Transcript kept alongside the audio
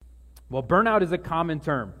Well, burnout is a common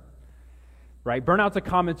term, right? Burnout's a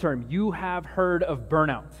common term. You have heard of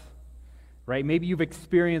burnout, right? Maybe you've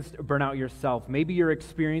experienced burnout yourself. Maybe you're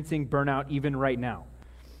experiencing burnout even right now.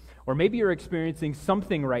 Or maybe you're experiencing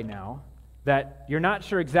something right now that you're not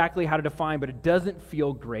sure exactly how to define, but it doesn't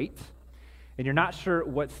feel great. And you're not sure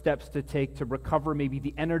what steps to take to recover maybe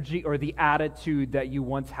the energy or the attitude that you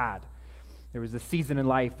once had. There was a season in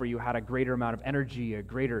life where you had a greater amount of energy, a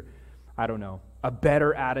greater, a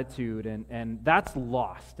better attitude, and that's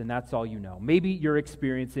lost, and that's all you know. Maybe you're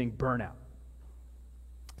experiencing burnout.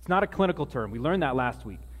 It's not a clinical term. We learned that last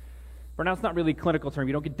week. Burnout's not really a clinical term.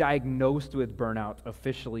 You don't get diagnosed with burnout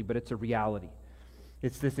officially, but it's a reality.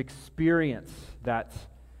 It's this experience that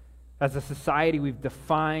as a society we've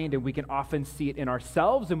defined, and we can often see it in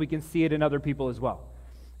ourselves, and we can see it in other people as well.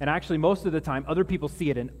 And actually, most of the time, other people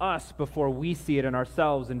see it in us before we see it in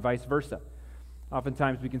ourselves, and vice versa.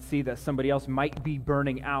 Oftentimes, we can see that somebody else might be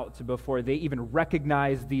burning out before they even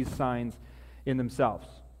recognize these signs in themselves.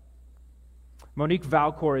 Monique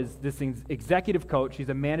Valcour is this executive coach. She's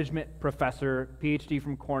a management professor, PhD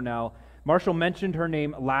from Cornell. Marshall mentioned her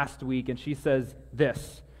name last week, and she says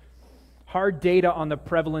this: hard data on the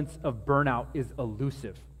prevalence of burnout is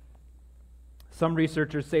elusive. Some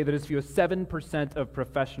researchers say that as few as 7% of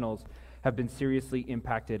professionals have been seriously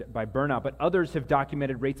impacted by burnout, but others have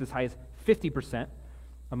documented rates as high as 50%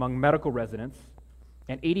 among medical residents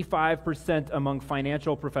and 85% among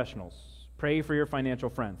financial professionals. Pray for your financial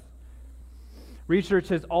friends. Research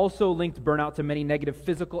has also linked burnout to many negative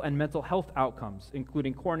physical and mental health outcomes,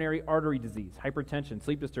 including coronary artery disease, hypertension,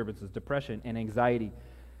 sleep disturbances, depression, and anxiety,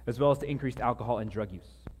 as well as to increased alcohol and drug use.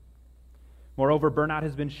 Moreover, burnout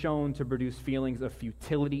has been shown to produce feelings of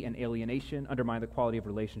futility and alienation, undermine the quality of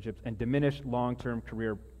relationships, and diminish long-term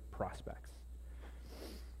career prospects.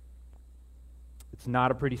 It's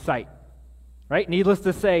not a pretty sight, right? Needless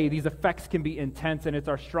to say, these effects can be intense, and it's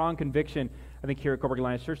our strong conviction, I think, here at Coburg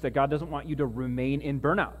Alliance Church, that God doesn't want you to remain in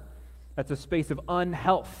burnout. That's a space of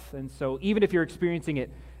unhealth. And so even if you're experiencing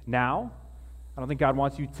it now, I don't think God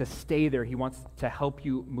wants you to stay there. He wants to help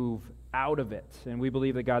you move out of it. And we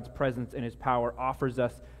believe that God's presence and His power offers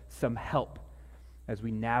us some help as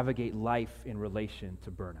we navigate life in relation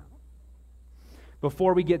to burnout.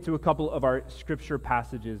 Before we get to a couple of our scripture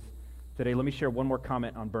passages today, let me share one more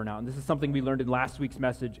comment on burnout. And this is something we learned in last week's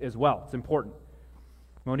message as well. It's important.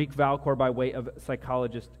 Monique Valcour, by way of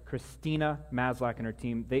psychologist Christina Maslach and her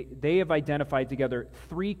team, they have identified together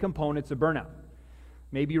 3 components of burnout.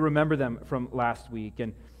 Maybe you remember them from last week.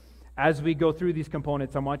 And as we go through these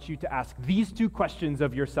components, I want you to ask these 2 questions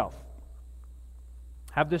of yourself.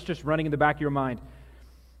 Have this just running in the back of your mind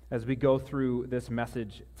as we go through this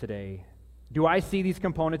message today. Do I see these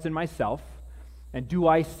components in myself? And do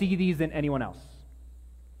I see these in anyone else?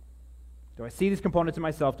 Do I see these components in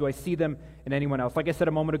myself? Do I see them in anyone else? Like I said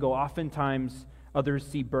a moment ago, oftentimes others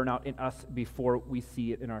see burnout in us before we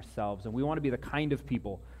see it in ourselves. And we want to be the kind of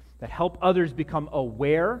people that help others become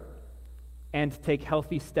aware and take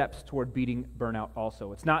healthy steps toward beating burnout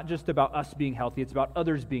also. It's not just about us being healthy, it's about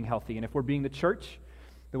others being healthy. And if we're being the church,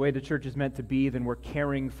 the way the church is meant to be, then we're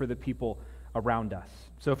caring for the people around us.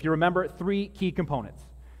 So if you remember, 3 key components.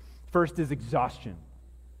 First is exhaustion.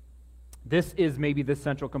 This is maybe the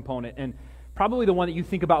central component, and probably the one that you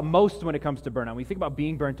think about most when it comes to burnout. When you think about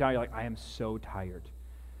being burnt out, you're like, I am so tired.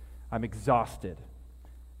 I'm exhausted.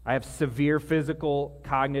 I have severe physical,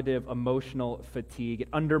 cognitive, emotional fatigue. It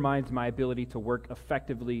undermines my ability to work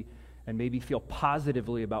effectively and maybe feel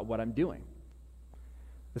positively about what I'm doing.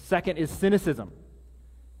 The second is cynicism,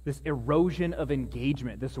 this erosion of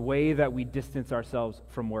engagement, this way that we distance ourselves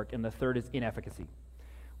from work. And the third is inefficacy.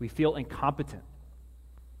 We feel incompetent.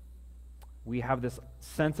 We have this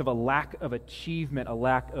sense of a lack of achievement, a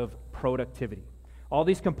lack of productivity. All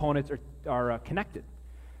these components are connected,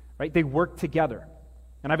 right? They work together.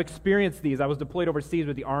 And I've experienced these. I was deployed overseas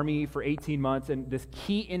with the Army for 18 months, and this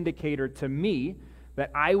key indicator to me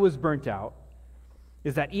that I was burnt out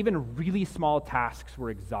is that even really small tasks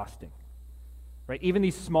were exhausting, right? Even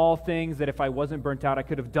these small things that if I wasn't burnt out, I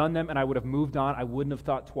could have done them and I would have moved on. I wouldn't have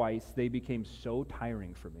thought twice. They became so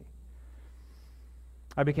tiring for me.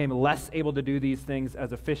 I became less able to do these things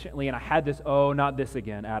as efficiently, and I had this, oh, not this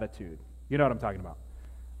again attitude. You know what I'm talking about.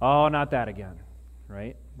 Oh, not that again,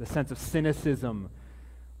 right? The sense of cynicism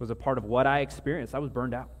was a part of what I experienced. I was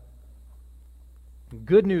burned out.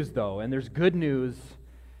 Good news, though, and there's good news,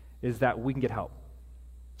 is that we can get help.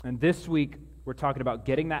 And this week, we're talking about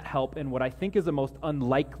getting that help in what I think is the most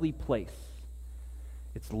unlikely place.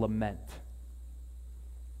 It's lament.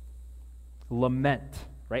 Lament,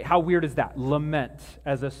 right? How weird is that? Lament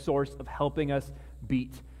as a source of helping us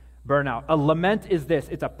beat Burnout. A lament is this.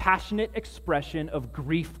 It's a passionate expression of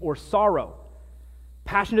grief or sorrow.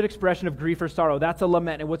 Passionate expression of grief or sorrow. That's a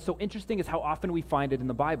lament. And what's so interesting is how often we find it in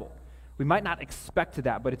the Bible. We might not expect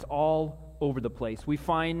that, but it's all over the place. We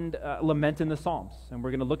find lament in the Psalms, and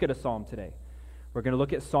we're going to look at a psalm today. We're going to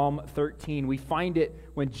look at Psalm 13. We find it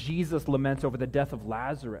when Jesus laments over the death of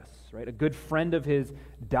Lazarus, right? A good friend of his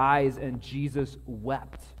dies, and Jesus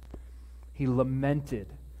wept. He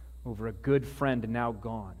lamented over a good friend now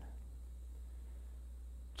gone.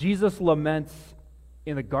 Jesus laments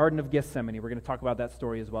in the Garden of Gethsemane. We're going to talk about that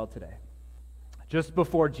story as well today. Just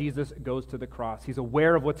before Jesus goes to the cross, he's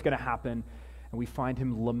aware of what's going to happen, and we find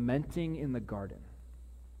him lamenting in the garden.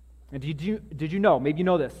 And did you know, maybe you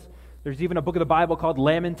know this, there's even a book of the Bible called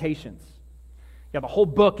Lamentations. Yeah, the whole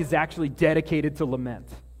book is actually dedicated to lament.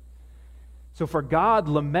 So for God,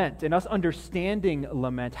 lament, and us understanding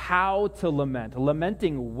lament, how to lament,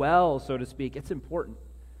 lamenting well, so to speak, it's important.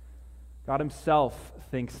 God himself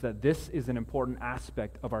thinks that this is an important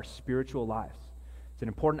aspect of our spiritual lives. It's an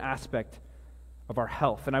important aspect of our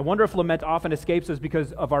health. And I wonder if lament often escapes us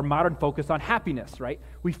because of our modern focus on happiness, right?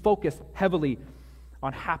 We focus heavily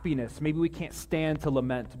on happiness. Maybe we can't stand to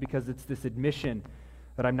lament because it's this admission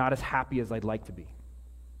that I'm not as happy as I'd like to be.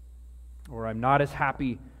 Or I'm not as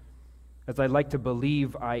happy as I'd like to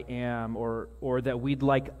believe I am, or that we'd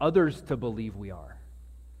like others to believe we are.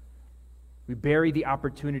 We bury the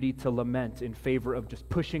opportunity to lament in favor of just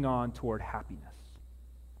pushing on toward happiness.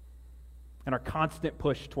 And our constant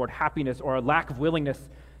push toward happiness, or our lack of willingness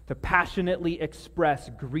to passionately express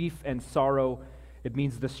grief and sorrow, it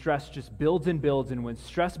means the stress just builds and builds, and when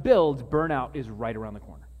stress builds, burnout is right around the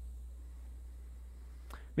corner.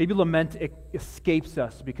 Maybe lament escapes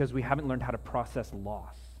us because we haven't learned how to process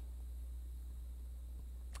loss.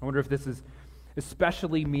 I wonder if this is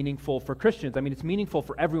especially meaningful for Christians. I mean, it's meaningful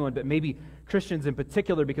for everyone, but maybe Christians in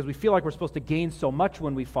particular, because we feel like we're supposed to gain so much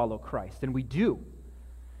when we follow Christ, and we do.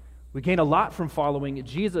 We gain a lot from following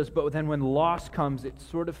Jesus, but then when loss comes, it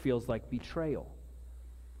sort of feels like betrayal.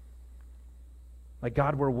 Like,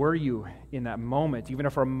 God, where were you in that moment? Even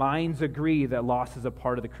if our minds agree that loss is a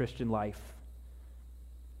part of the Christian life,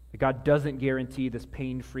 that God doesn't guarantee this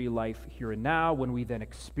pain-free life here and now. When we then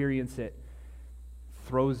experience it,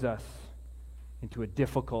 throws us into a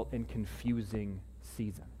difficult and confusing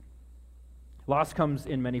season. Loss comes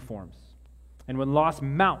in many forms. And when loss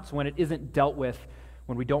mounts, when it isn't dealt with,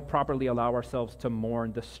 when we don't properly allow ourselves to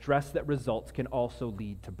mourn, the stress that results can also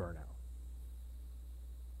lead to burnout.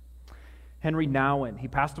 Henry Nouwen, he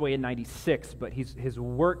passed away in 96, but his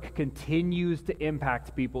work continues to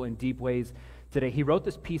impact people in deep ways today. He wrote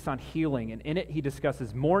this piece on healing, and in it he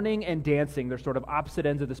discusses mourning and dancing. They're sort of opposite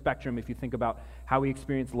ends of the spectrum if you think about how we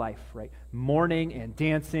experience life, right? Mourning and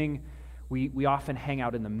dancing, we often hang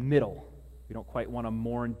out in the middle. We don't quite want to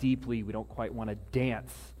mourn deeply. We don't quite want to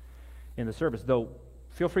dance in the service, though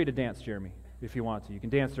feel free to dance, Jeremy, if you want to. You can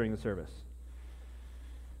dance during the service.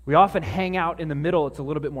 We often hang out in the middle. It's a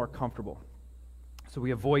little bit more comfortable. So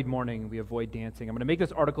we avoid mourning, we avoid dancing. I'm going to make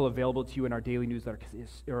this article available to you in our daily newsletter,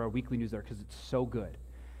 or our weekly newsletter, because it's so good.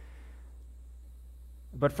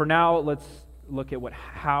 But for now, let's look at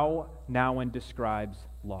how Nouwen describes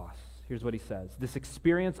loss. Here's what he says. This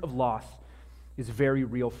experience of loss is very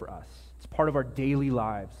real for us. It's part of our daily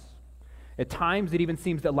lives. At times, it even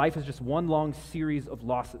seems that life is just one long series of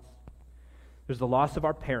losses. There's the loss of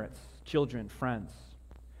our parents, children, friends.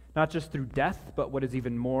 Not just through death, but what is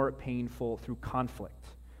even more painful, through conflict,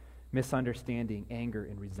 misunderstanding, anger,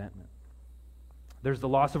 and resentment. There's the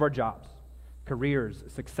loss of our jobs, careers,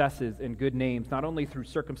 successes, and good names, not only through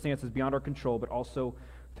circumstances beyond our control, but also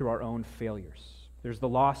through our own failures. There's the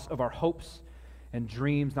loss of our hopes and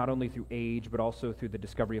dreams, not only through age, but also through the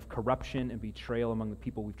discovery of corruption and betrayal among the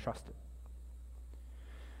people we've trusted.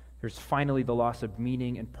 There's finally the loss of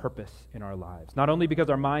meaning and purpose in our lives, not only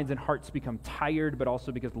because our minds and hearts become tired, but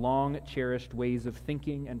also because long-cherished ways of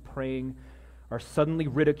thinking and praying are suddenly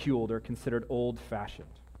ridiculed or considered old-fashioned.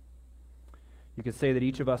 You could say that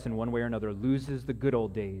each of us in one way or another loses the good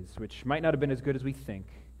old days, which might not have been as good as we think,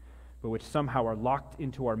 but which somehow are locked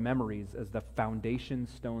into our memories as the foundation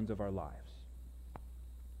stones of our lives.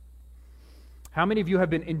 How many of you have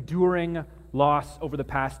been enduring loss over the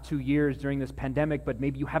past 2 years during this pandemic, but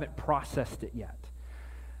maybe you haven't processed it yet?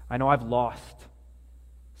 I know I've lost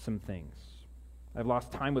some things. I've lost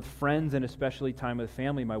time with friends and especially time with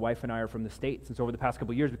family. My wife and I are from the States, and so over the past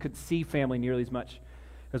couple of years, we couldn't see family nearly as much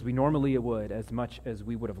as we normally would, as much as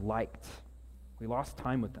we would have liked. We lost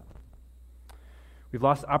time with them. We've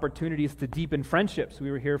lost opportunities to deepen friendships.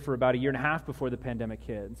 We were here for about 1.5 years before the pandemic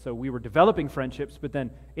hit. And so we were developing friendships, but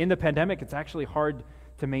then in the pandemic, it's actually hard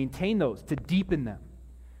to maintain those, to deepen them.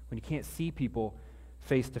 when you can't see people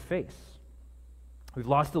face to face. We've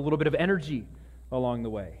lost a little bit of energy along the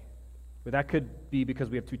way. But that could be because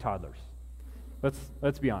we have 2 toddlers.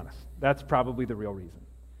 Let's be honest. That's probably the real reason.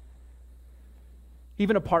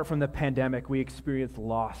 Even apart from the pandemic, we experience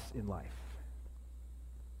loss in life.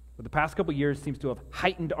 But the past couple years seems to have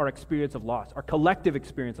heightened our experience of loss, our collective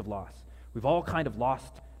experience of loss. We've all kind of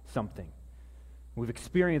lost something. We've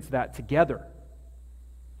experienced that together.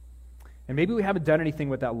 And maybe we haven't done anything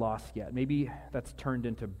with that loss yet. Maybe that's turned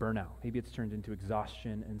into burnout. Maybe it's turned into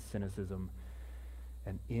exhaustion and cynicism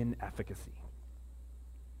and inefficacy.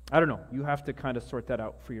 I don't know. You have to kind of sort that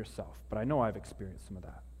out for yourself, but I know I've experienced some of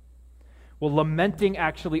that. Well, lamenting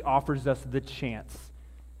actually offers us the chance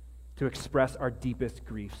to express our deepest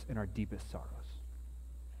griefs and our deepest sorrows.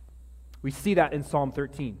 We see that in Psalm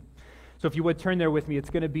 13. So if you would turn there with me, it's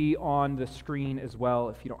going to be on the screen as well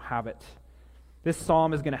if you don't have it. This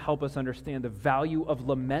psalm is going to help us understand the value of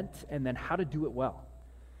lament and then how to do it well.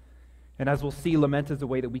 And as we'll see, lament is a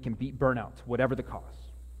way that we can beat burnout, whatever the cause.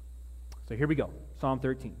 So here we go, Psalm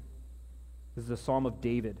 13. This is a psalm of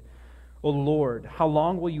David. O Lord, how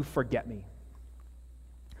long will you forget me?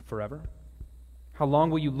 Forever? How long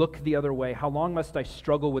will you look the other way? How long must I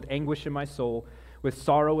struggle with anguish in my soul, with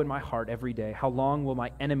sorrow in my heart every day? How long will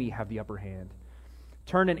my enemy have the upper hand?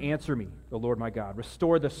 Turn and answer me, O Lord my God.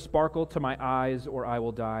 Restore the sparkle to my eyes, or I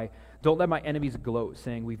will die. Don't let my enemies gloat,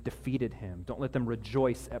 saying, we've defeated him. Don't let them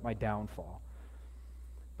rejoice at my downfall.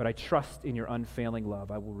 But I trust in your unfailing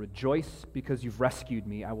love. I will rejoice because you've rescued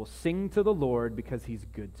me. I will sing to the Lord because he's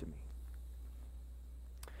good to me.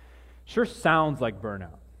 Sure sounds like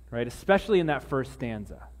burnout, right? Especially in that first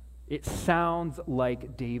stanza. It sounds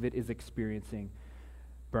like David is experiencing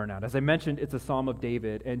burnout. As I mentioned, it's a psalm of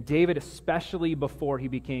David, and David, especially before he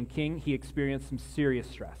became king, he experienced some serious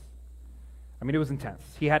stress. I mean, it was intense.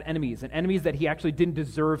 He had enemies, and enemies that he actually didn't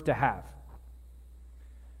deserve to have.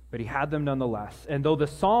 But he had them nonetheless. And though the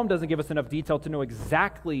psalm doesn't give us enough detail to know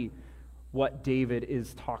exactly what David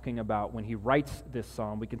is talking about when he writes this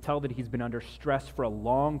psalm, we can tell that he's been under stress for a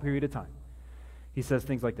long period of time. He says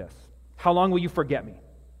things like this: how long will you forget me?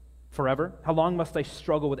 Forever? How long must I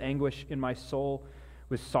struggle with anguish in my soul,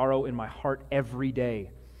 with sorrow in my heart every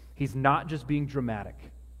day? He's not just being dramatic.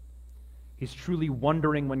 He's truly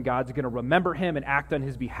wondering when God's going to remember him and act on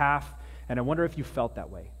his behalf. And I wonder if you felt that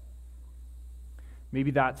way.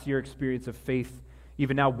 Maybe that's your experience of faith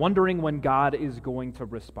even now, wondering when God is going to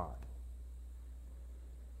respond.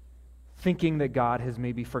 Thinking that God has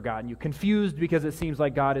maybe forgotten you. Confused because it seems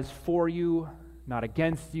like God is for you, not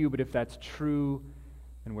against you. But if that's true,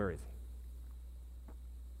 then where is he?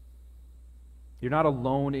 You're not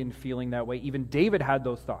alone in feeling that way. Even David had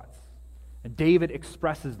those thoughts, and David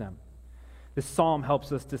expresses them. This psalm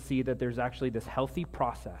helps us to see that there's actually this healthy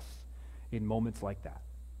process in moments like that.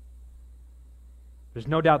 There's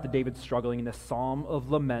no doubt that David's struggling, and this psalm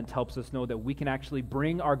of lament helps us know that we can actually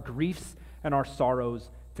bring our griefs and our sorrows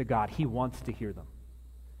to God. He wants to hear them.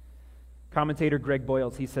 Commentator Greg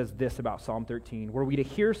Boyles, he says this about Psalm 13: were we to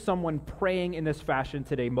hear someone praying in this fashion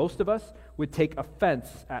today, most of us would take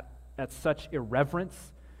offense at such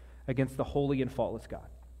irreverence against the holy and faultless God.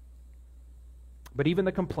 But even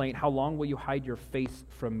the complaint, how long will you hide your face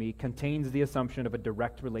from me, contains the assumption of a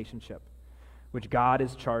direct relationship, which God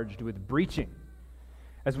is charged with breaching.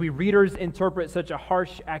 As we readers interpret such a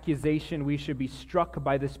harsh accusation, we should be struck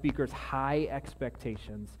by the speaker's high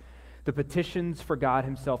expectations. The petitions for God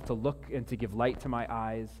himself to look and to give light to my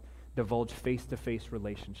eyes divulge face-to-face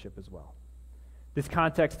relationship as well. This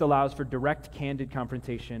context allows for direct, candid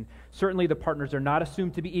confrontation. Certainly the partners are not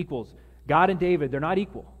assumed to be equals. God and David, they're not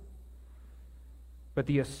equal. But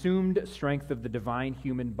the assumed strength of the divine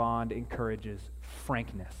human bond encourages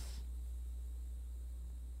frankness.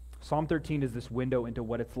 Psalm 13 is this window into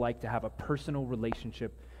what it's like to have a personal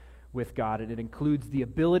relationship with God, and it includes the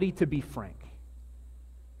ability to be frank.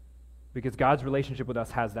 Because God's relationship with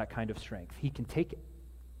us has that kind of strength. He can take it.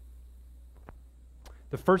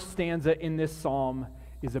 The first stanza in this psalm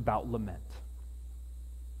is about lament.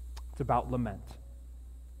 It's about lament.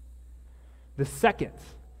 The second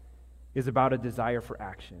is about a desire for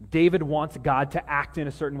action. David wants God to act in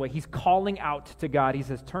a certain way. He's calling out to God. He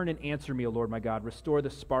says, turn and answer me, O Lord my God. Restore the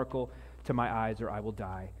sparkle to my eyes, or I will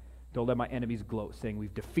die. Don't let my enemies gloat, saying,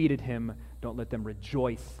 we've defeated him. Don't let them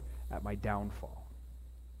rejoice at my downfall.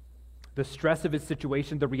 The stress of his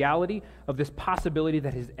situation, the reality of this possibility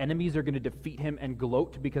that his enemies are going to defeat him and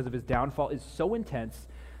gloat because of his downfall is so intense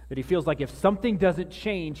that he feels like if something doesn't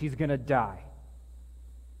change, he's going to die.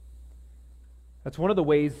 That's one of the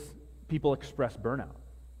ways people express burnout.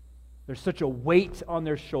 There's such a weight on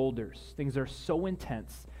their shoulders. Things are so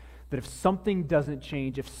intense that if something doesn't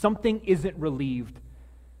change, if something isn't relieved,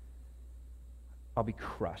 I'll be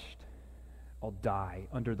crushed. I'll die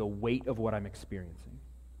under the weight of what I'm experiencing.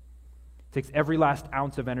 It takes every last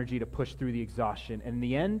ounce of energy to push through the exhaustion. And in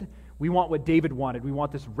the end, we want what David wanted. We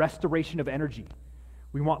want this restoration of energy.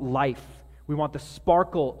 We want life. We want the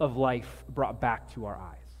sparkle of life brought back to our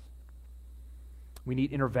eyes. We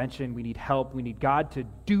need intervention. We need help. We need God to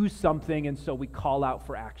do something, and so we call out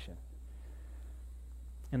for action.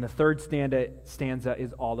 And the third stanza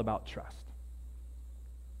is all about trust.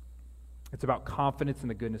 It's about confidence in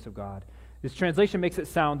the goodness of God. This translation makes it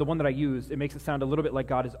sound, the one that I used, it makes it sound a little bit like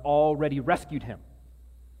God has already rescued him.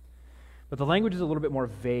 But the language is a little bit more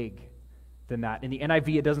vague than that. In the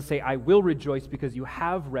NIV, it doesn't say, I will rejoice because you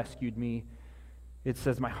have rescued me. It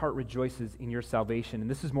says, my heart rejoices in your salvation. And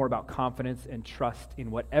this is more about confidence and trust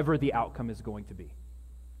in whatever the outcome is going to be.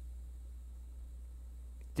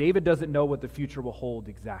 David doesn't know what the future will hold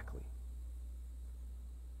exactly.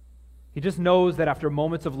 He just knows that after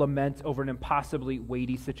moments of lament over an impossibly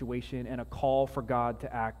weighty situation and a call for God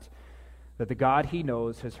to act, that the God he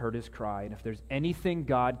knows has heard his cry, and if there's anything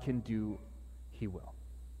God can do, he will.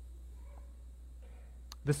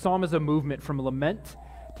 The psalm is a movement from lament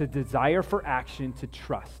to desire for action to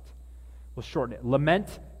trust. We'll shorten it.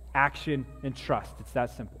 Lament, action, and trust. It's that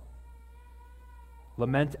simple.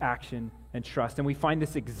 Lament, action, and trust. And we find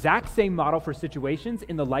this exact same model for situations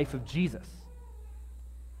in the life of Jesus.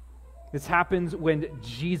 This happens when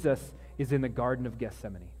Jesus is in the Garden of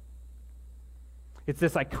Gethsemane. It's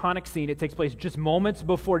this iconic scene. It takes place just moments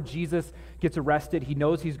before Jesus gets arrested. He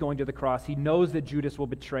knows he's going to the cross. He knows that Judas will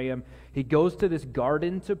betray him. He goes to this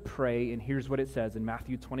garden to pray, and here's what it says in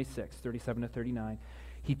Matthew 26, 37 to 39.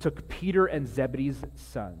 He took Peter and Zebedee's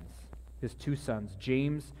sons, his two sons,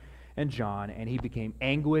 James and John, and he became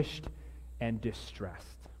anguished and distressed.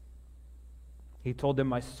 He told them,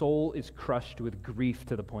 my soul is crushed with grief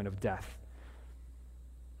to the point of death.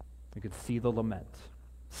 You could see the lament.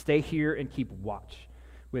 Stay here and keep watch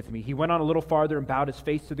with me. He went on a little farther and bowed his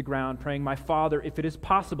face to the ground, praying, my Father, if it is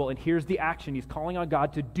possible, and here's the action. He's calling on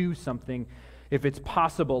God to do something. If it's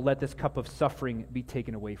possible, let this cup of suffering be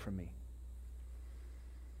taken away from me.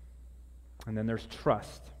 And then there's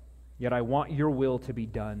trust. Yet I want your will to be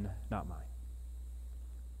done, not mine.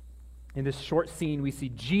 In this short scene, we see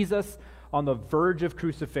Jesus on the verge of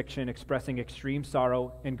crucifixion, expressing extreme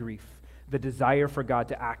sorrow and grief, the desire for God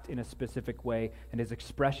to act in a specific way, and his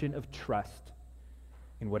expression of trust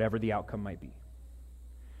in whatever the outcome might be.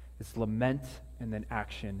 It's lament, and then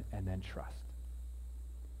action, and then trust.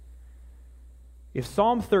 If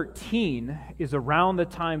Psalm 13 is around the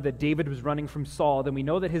time that David was running from Saul, then we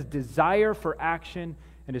know that his desire for action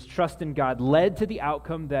and his trust in God led to the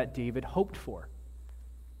outcome that David hoped for.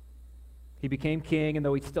 He became king, and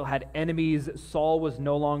though he still had enemies, Saul was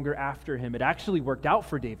no longer after him. It actually worked out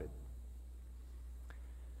for David.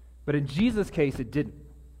 But in Jesus' case, it didn't.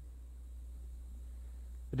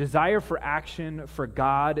 The desire for action, for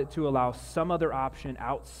God to allow some other option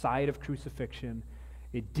outside of crucifixion,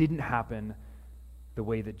 it didn't happen the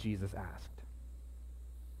way that Jesus asked.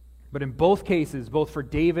 But in both cases, both for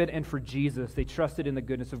David and for Jesus, they trusted in the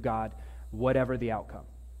goodness of God, whatever the outcome.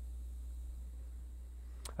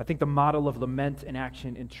 I think the model of lament and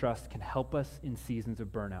action and trust can help us in seasons of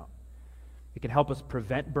burnout. It can help us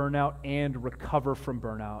prevent burnout and recover from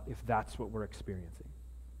burnout if that's what we're experiencing.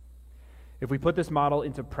 If we put this model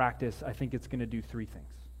into practice, I think it's going to do three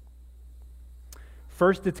things.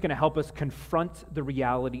 First, it's going to help us confront the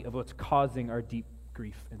reality of what's causing our deep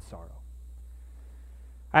grief and sorrow.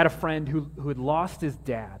 I had a friend who had lost his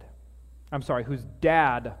dad. Whose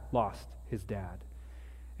dad lost his dad.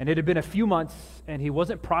 And it had been a few months, and he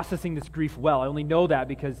wasn't processing this grief well. I only know that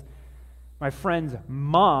because my friend's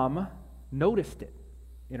mom noticed it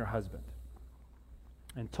in her husband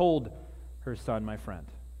and told her son, my friend,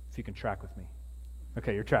 if you can track with me.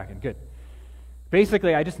 Okay, you're tracking, good.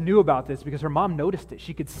 Basically, I just knew about this because her mom noticed it.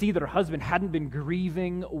 She could see that her husband hadn't been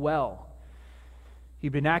grieving well.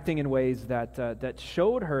 He'd been acting in ways that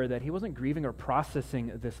showed her that he wasn't grieving or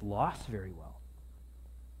processing this loss very well.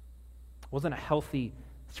 It wasn't a healthy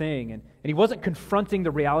thing, and he wasn't confronting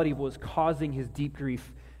the reality of what was causing his deep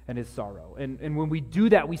grief and his sorrow. And when we do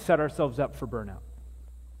that, we set ourselves up for burnout.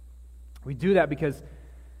 We do that because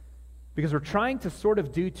we're trying to sort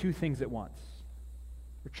of do two things at once.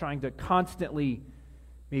 We're trying to constantly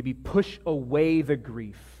maybe push away the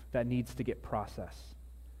grief that needs to get processed.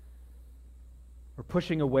 We're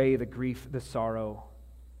pushing away the grief, the sorrow.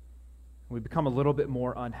 We become a little bit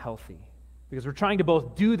more unhealthy because we're trying to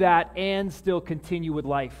both do that and still continue with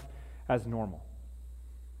life as normal.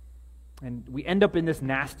 And we end up in this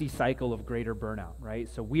nasty cycle of greater burnout, right?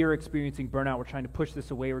 So we are experiencing burnout. We're trying to push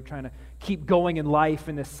this away. We're trying to keep going in life,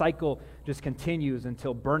 and this cycle just continues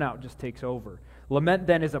until burnout just takes over. Lament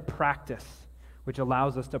then is a practice which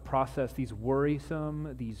allows us to process these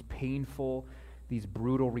worrisome, these painful, these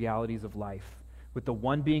brutal realities of life with the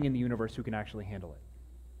one being in the universe who can actually handle it.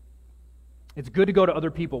 It's good to go to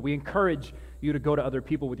other people. We encourage you to go to other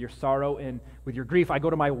people with your sorrow and with your grief. I go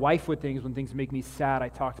to my wife with things when things make me sad. I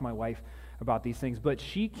talk to my wife about these things, but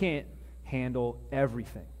she can't handle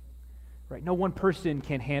everything, right? No one person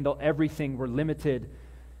can handle everything. We're limited,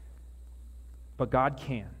 but God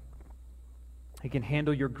can. He can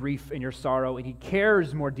handle your grief and your sorrow, and He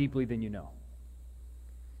cares more deeply than you know.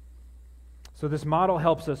 So this model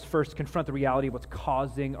helps us first confront the reality of what's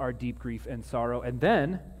causing our deep grief and sorrow, and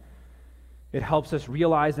then it helps us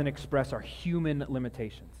realize and express our human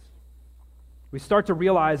limitations. We start to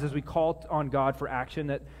realize as we call on God for action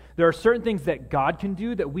that there are certain things that God can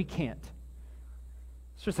do that we can't.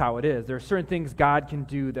 It's just how it is. There are certain things God can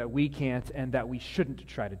do that we can't and that we shouldn't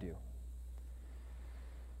try to do.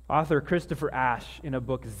 Author Christopher Ash, in a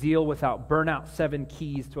book, Zeal Without Burnout, 7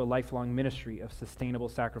 Keys to a Lifelong Ministry of Sustainable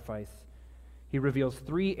Sacrifice, he reveals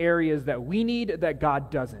 3 areas that we need that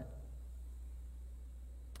God doesn't.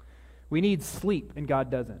 We need sleep, and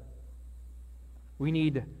God doesn't. We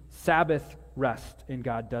need Sabbath rest, and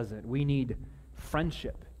God doesn't. We need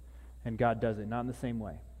friendship, and God doesn't. Not in the same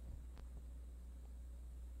way.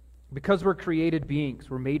 Because we're created beings,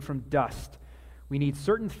 we're made from dust, we need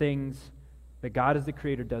certain things that God as the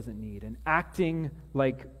Creator doesn't need. And acting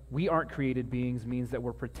like we aren't created beings means that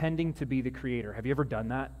we're pretending to be the Creator. Have you ever done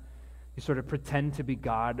that? You sort of pretend to be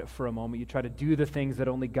God for a moment. You try to do the things that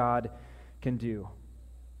only God can do.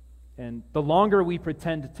 And the longer we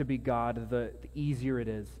pretend to be God, the easier it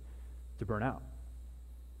is to burn out.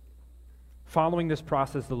 Following this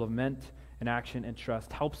process, the lament and action and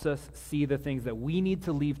trust helps us see the things that we need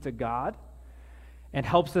to leave to God and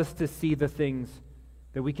helps us to see the things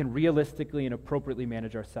that we can realistically and appropriately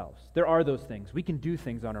manage ourselves. There are those things. We can do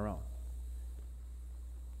things on our own.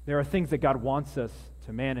 There are things that God wants us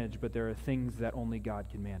to manage, but there are things that only God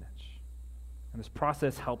can manage. And this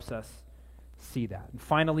process helps us see that. And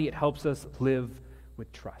finally, it helps us live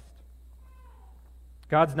with trust.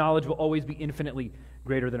 God's knowledge will always be infinitely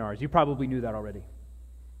greater than ours. You probably knew that already.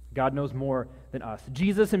 God knows more than us.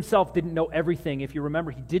 Jesus himself didn't know everything. If you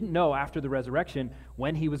remember, he didn't know after the resurrection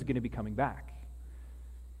when he was going to be coming back.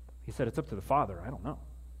 He said, it's up to the Father. I don't know.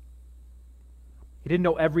 He didn't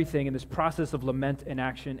know everything, and this process of lament and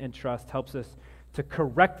action and trust helps us to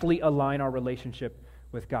correctly align our relationship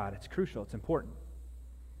with God. It's crucial. It's important.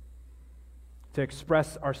 To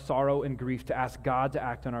express our sorrow and grief, to ask God to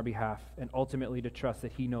act on our behalf, and ultimately to trust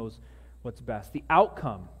that he knows what's best. The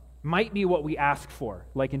outcome might be what we ask for,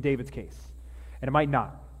 like in David's case, and it might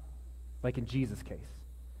not, like in Jesus' case.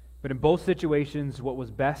 But in both situations, what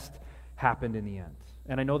was best happened in the end.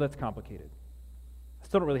 And I know that's complicated. I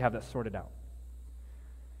still don't really have that sorted out.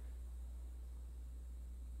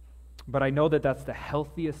 But I know that that's the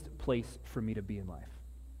healthiest place for me to be in life.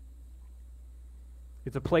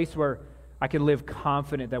 It's a place where I can live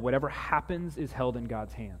confident that whatever happens is held in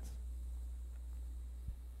God's hands.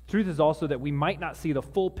 Truth is also that we might not see the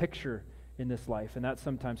full picture in this life, and that's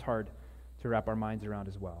sometimes hard to wrap our minds around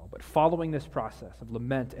as well. But following this process of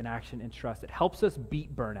lament and action and trust, it helps us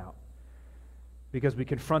beat burnout because we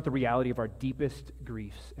confront the reality of our deepest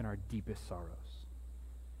griefs and our deepest sorrows.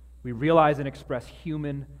 We realize and express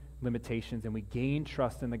human limitations, and we gain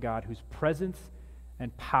trust in the God whose presence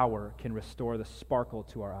and power can restore the sparkle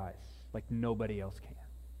to our eyes like nobody else can.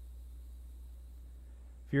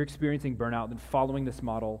 If you're experiencing burnout, then following this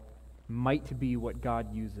model might be what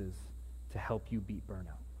God uses to help you beat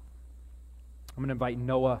burnout. I'm going to invite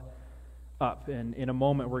Noah up, and in a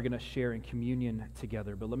moment we're going to share in communion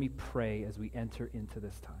together, but let me pray as we enter into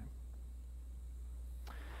this time.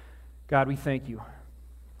 God, we thank you.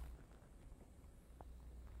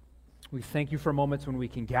 We thank you for moments when we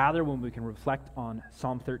can gather, when we can reflect on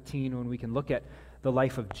Psalm 13, when we can look at the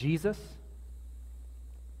life of Jesus.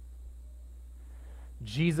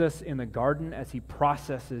 Jesus in the garden as he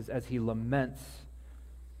processes, as he laments,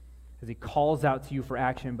 as he calls out to you for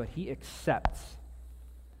action, but he accepts,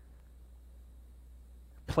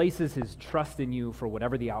 places his trust in you for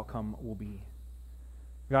whatever the outcome will be.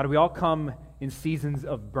 God, we all come in seasons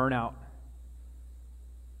of burnout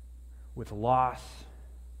with loss,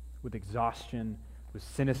 with exhaustion, with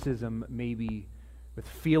cynicism, maybe with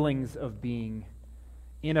feelings of being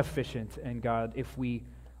inefficient. And God, if we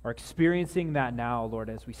are experiencing that now, Lord,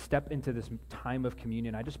 as we step into this time of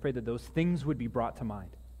communion, I just pray that those things would be brought to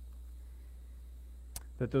mind.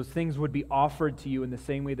 that those things would be offered to you in the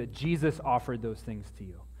same way that Jesus offered those things to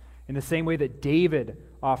you, in the same way that David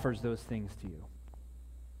offers those things to you.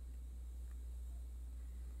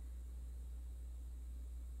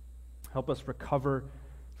 Help us recover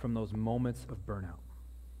from those moments of burnout.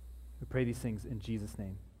 We pray these things in Jesus'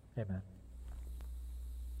 name. Amen.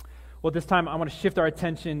 Well, this time I want to shift our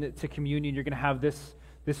attention to communion. You're going to have this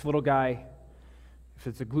little guy. If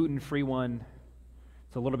it's a gluten-free one,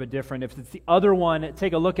 it's a little bit different. If it's the other one,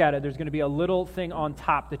 take a look at it. There's going to be a little thing on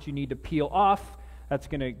top that you need to peel off. That's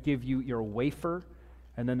going to give you your wafer.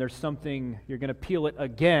 And then there's something, you're going to peel it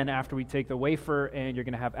again after we take the wafer, and you're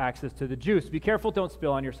going to have access to the juice. Be careful, don't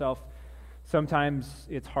spill on yourself. Sometimes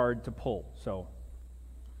it's hard to pull, so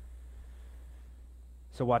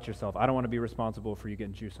watch yourself. I don't want to be responsible for you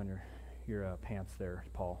getting juice on your pants there,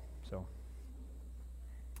 Paul. So,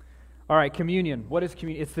 all right, communion. What is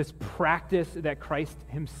communion? It's this practice that Christ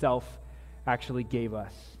himself actually gave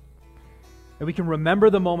us. And we can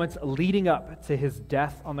remember the moments leading up to his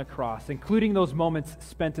death on the cross, including those moments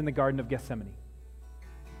spent in the Garden of Gethsemane,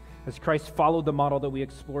 as Christ followed the model that we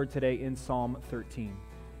explored today in Psalm 13.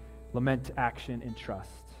 Lament, action, and trust.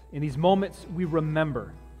 In these moments, we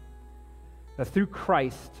remember that through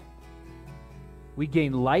Christ, we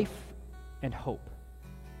gain life and hope.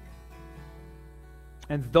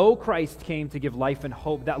 And though Christ came to give life and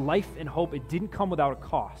hope, that life and hope, it didn't come without a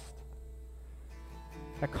cost.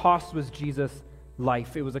 That cost was Jesus'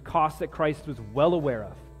 life. It was a cost that Christ was well aware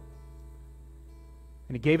of.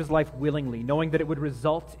 And he gave his life willingly, knowing that it would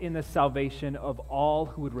result in the salvation of all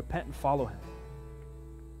who would repent and follow him.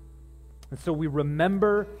 And so we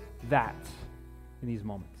remember that in these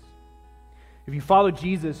moments. If you follow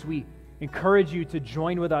Jesus, we encourage you to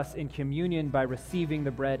join with us in communion by receiving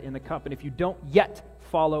the bread and the cup. And if you don't yet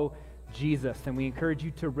follow Jesus, then we encourage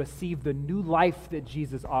you to receive the new life that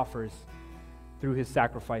Jesus offers through his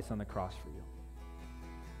sacrifice on the cross for you.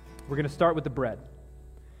 We're going to start with the bread.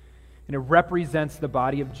 And it represents the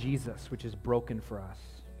body of Jesus, which is broken for us.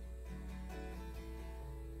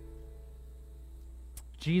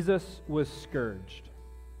 Jesus was scourged.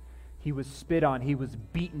 He was spit on. He was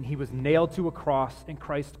beaten. He was nailed to a cross. And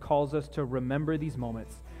Christ calls us to remember these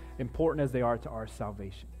moments, important as they are to our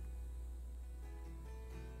salvation.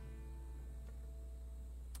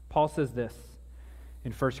 Paul says this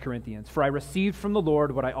in 1 Corinthians, "For I received from the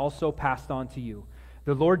Lord what I also passed on to you.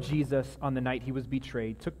 The Lord Jesus, on the night he was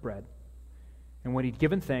betrayed, took bread. And when he'd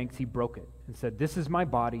given thanks, he broke it and said, 'This is my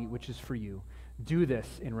body, which is for you. Do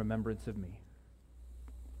this in remembrance of me.'"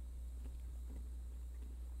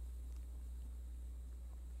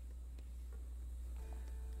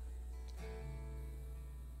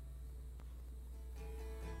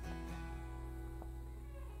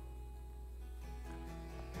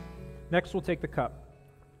 Next, we'll take the cup.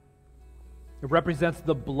 It represents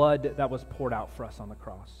the blood that was poured out for us on the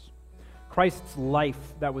cross. Christ's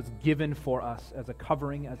life that was given for us as a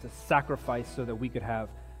covering, as a sacrifice, so that we could have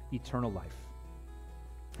eternal life.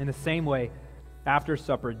 In the same way, after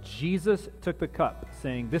supper, Jesus took the cup,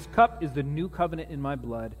 saying, "This cup is the new covenant in my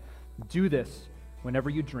blood. Do this whenever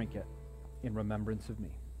you drink it in remembrance of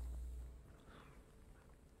me."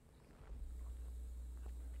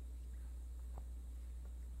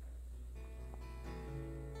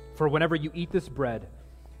 For whenever you eat this bread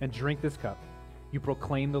and drink this cup, you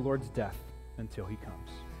proclaim the Lord's death until he comes.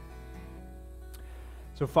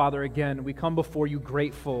 So, Father, again, we come before you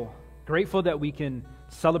grateful that we can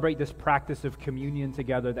celebrate this practice of communion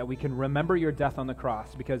together, that we can remember your death on the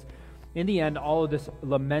cross, because in the end, all of this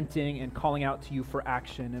lamenting and calling out to you for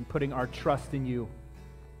action and putting our trust in you,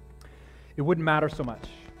 it wouldn't matter so much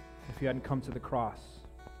if you hadn't come to the cross,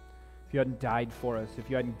 if you hadn't died for us,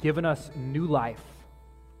 if you hadn't given us new life.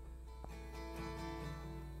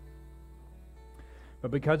 But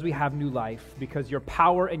because we have new life, because your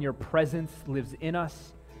power and your presence lives in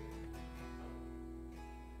us,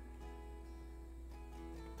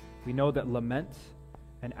 we know that lament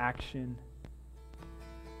and action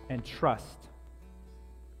and trust,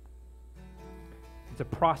 it's a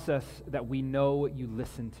process that we know you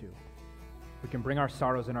listen to. We can bring our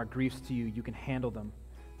sorrows and our griefs to you. You can handle them.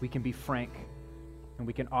 We can be frank, and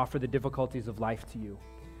we can offer the difficulties of life to you.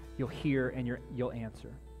 You'll hear and you'll answer.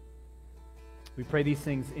 We pray these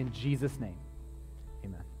things in Jesus' name.